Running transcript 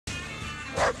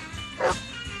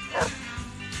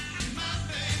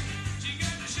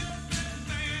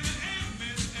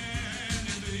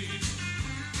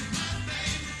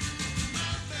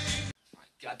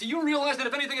Do you realize that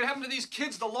if anything had happened to these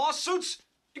kids, the lawsuits,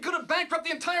 you could have bankrupted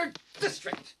the entire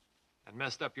district? And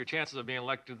messed up your chances of being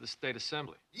elected to the state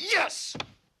assembly. Yes!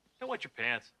 Don't wet your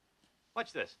pants.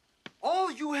 Watch this.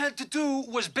 All you had to do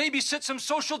was babysit some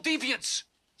social deviants.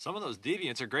 Some of those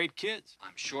deviants are great kids.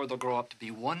 I'm sure they'll grow up to be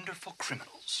wonderful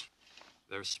criminals.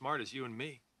 They're as smart as you and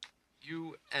me.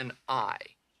 You and I.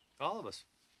 All of us.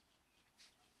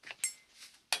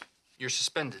 You're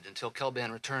suspended until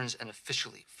Kelban returns and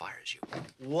officially fires you.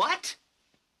 What?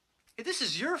 Hey, this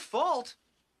is your fault.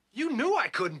 You knew I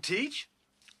couldn't teach.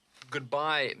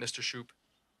 Goodbye, Mr. Shoup.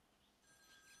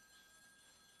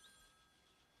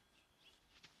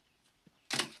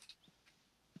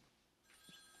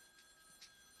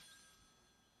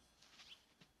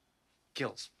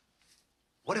 Gills,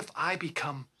 what if I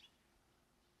become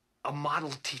a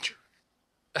model teacher?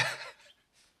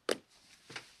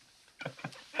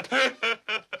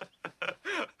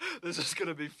 This is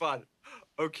gonna be fun.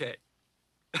 Okay.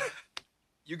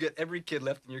 You get every kid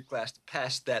left in your class to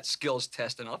pass that skills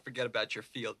test, and I'll forget about your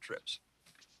field trips.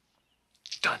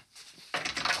 Done.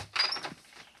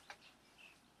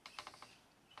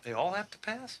 They all have to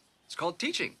pass? It's called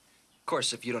teaching. Of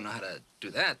course, if you don't know how to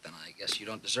do that, then I guess you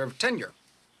don't deserve tenure.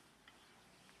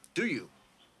 Do you?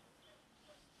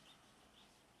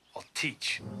 I'll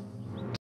teach.